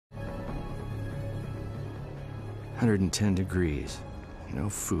110 degrees. No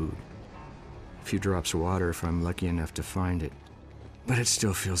food. A few drops of water if I'm lucky enough to find it. But it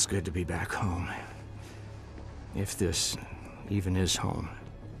still feels good to be back home. If this even is home.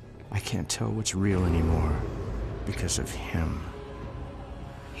 I can't tell what's real anymore because of him.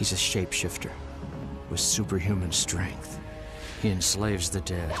 He's a shapeshifter with superhuman strength. He enslaves the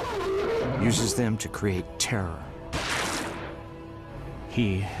dead, uses them to create terror.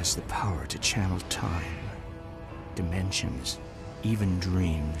 He has the power to channel time, dimensions, even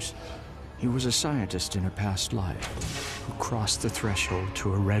dreams. He was a scientist in a past life who crossed the threshold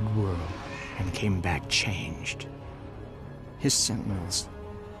to a red world and came back changed. His sentinels,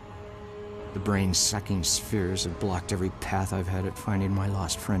 the brain-sucking spheres, have blocked every path I've had at finding my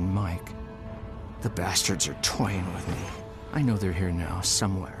lost friend Mike. The bastards are toying with me. I know they're here now,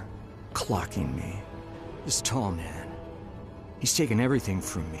 somewhere, clocking me. This tall man, he's taken everything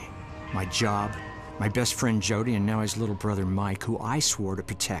from me. My job, my best friend Jody, and now his little brother Mike, who I swore to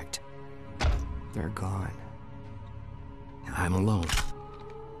protect. They're gone. I'm alone.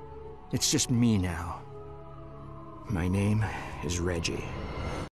 It's just me now. My name is Reggie.